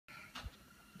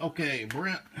Okay,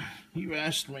 Brent, you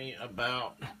asked me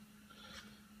about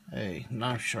a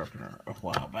knife sharpener a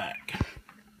while back,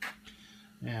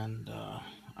 and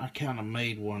I kind of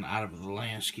made one out of the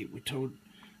Lansky.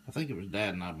 I think it was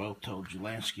Dad and I both told you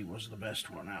Lansky was the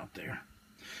best one out there.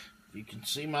 You can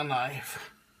see my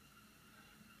knife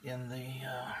in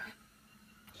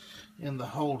the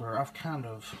holder. I've kind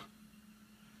of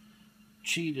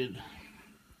cheated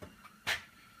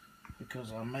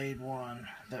because I made one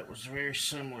that was very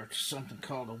similar to something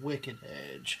called a wicked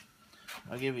edge.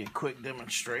 I'll give you a quick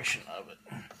demonstration of it.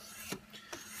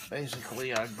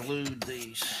 Basically, I glued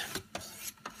these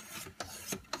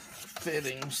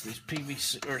fittings, these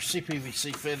PVC or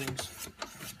CPVC fittings,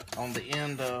 on the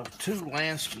end of two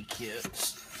Lansky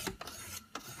kits.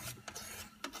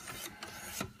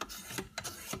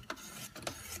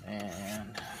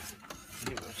 And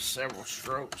give it several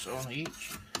strokes on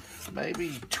each,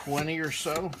 maybe 20 or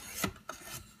so.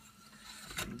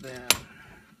 And then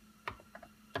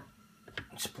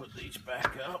let's put these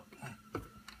back up.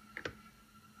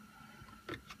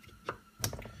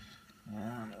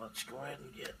 And let's go ahead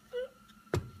and get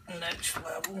the next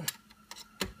level.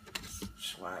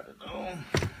 Slide it on.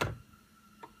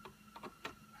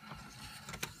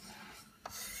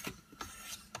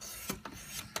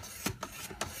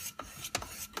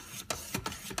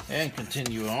 And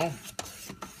continue on.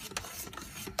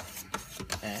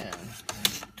 And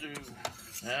do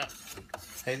that.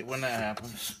 Hate it when that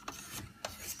happens.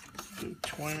 Do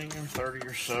 20 or 30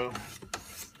 or so.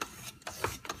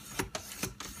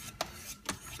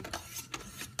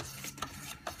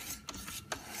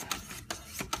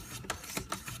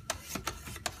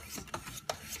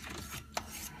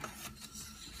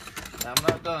 Now, I'm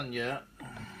not done yet.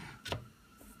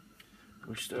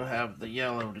 We still have the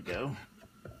yellow to go.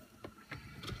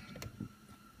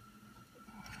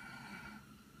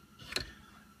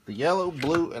 The yellow,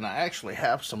 blue, and I actually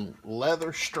have some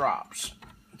leather strops.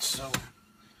 So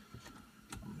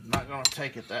I'm not going to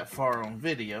take it that far on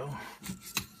video.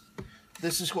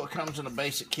 This is what comes in a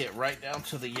basic kit, right down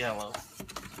to the yellow.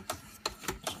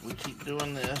 So we keep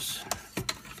doing this.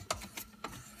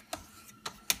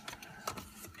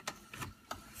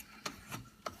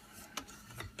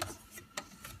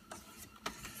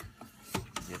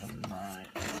 Get them nice.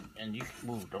 And you,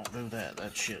 ooh, don't do that.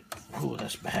 That shit, ooh,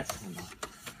 that's bad for me.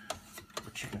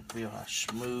 But you can feel how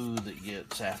smooth it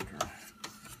gets after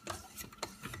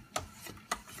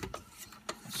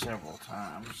several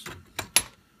times.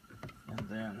 And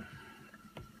then,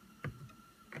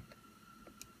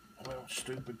 well,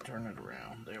 stupid, turn it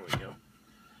around. There we go.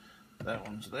 That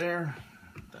one's there.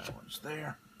 That one's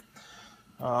there.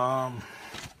 Got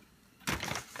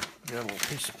a little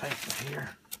piece of paper here.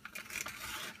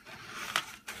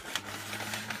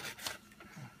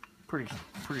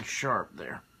 Pretty sharp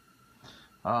there.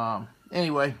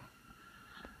 Anyway,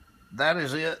 that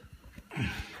is it.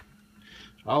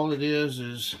 All it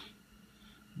is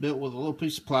built with a little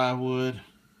piece of plywood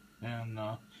and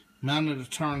mounted a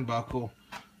turnbuckle.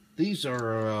 These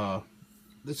are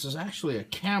this is actually a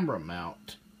camera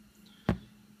mount.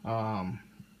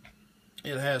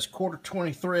 It has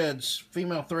 1/4 threads,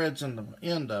 female threads in the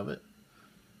end of it.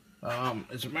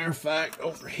 As a matter of fact,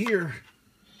 over here,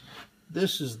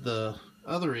 this is the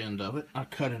other end of it. I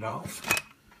cut it off,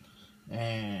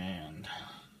 and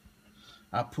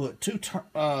I put two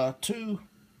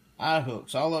eye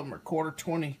hooks. All of them are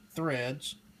 1/4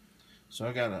 threads. So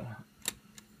I got a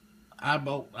eye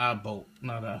bolt,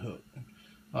 not eye hook.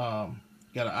 Got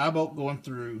an eye bolt going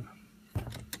through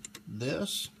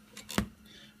this,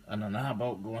 and an eye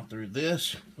bolt going through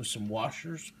this with some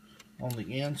washers on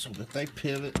the end so that they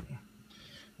pivot.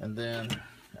 And then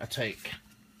I take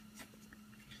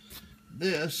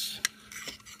this,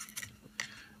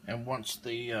 and once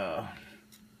the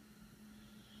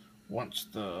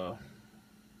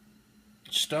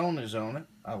stone is on it,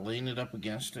 I lean it up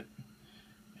against it,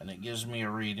 and it gives me a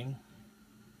reading.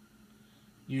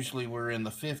 Usually we're in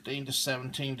the 15 to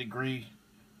 17 degree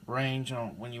range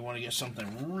on when you want to get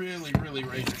something really, really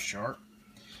razor sharp.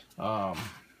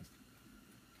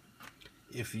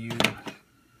 If you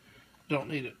don't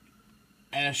need it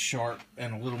as sharp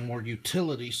and a little more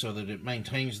utility so that it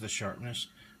maintains the sharpness,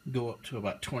 go up to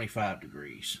about 25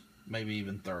 degrees, maybe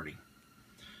even 30.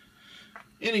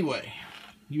 Anyway,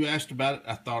 you asked about it.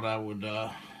 I thought I would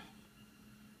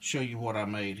show you what I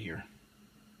made here.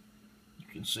 You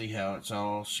can see how it's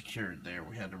all secured there.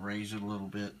 We had to raise it a little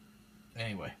bit.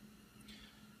 Anyway,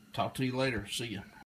 talk to you later. See ya.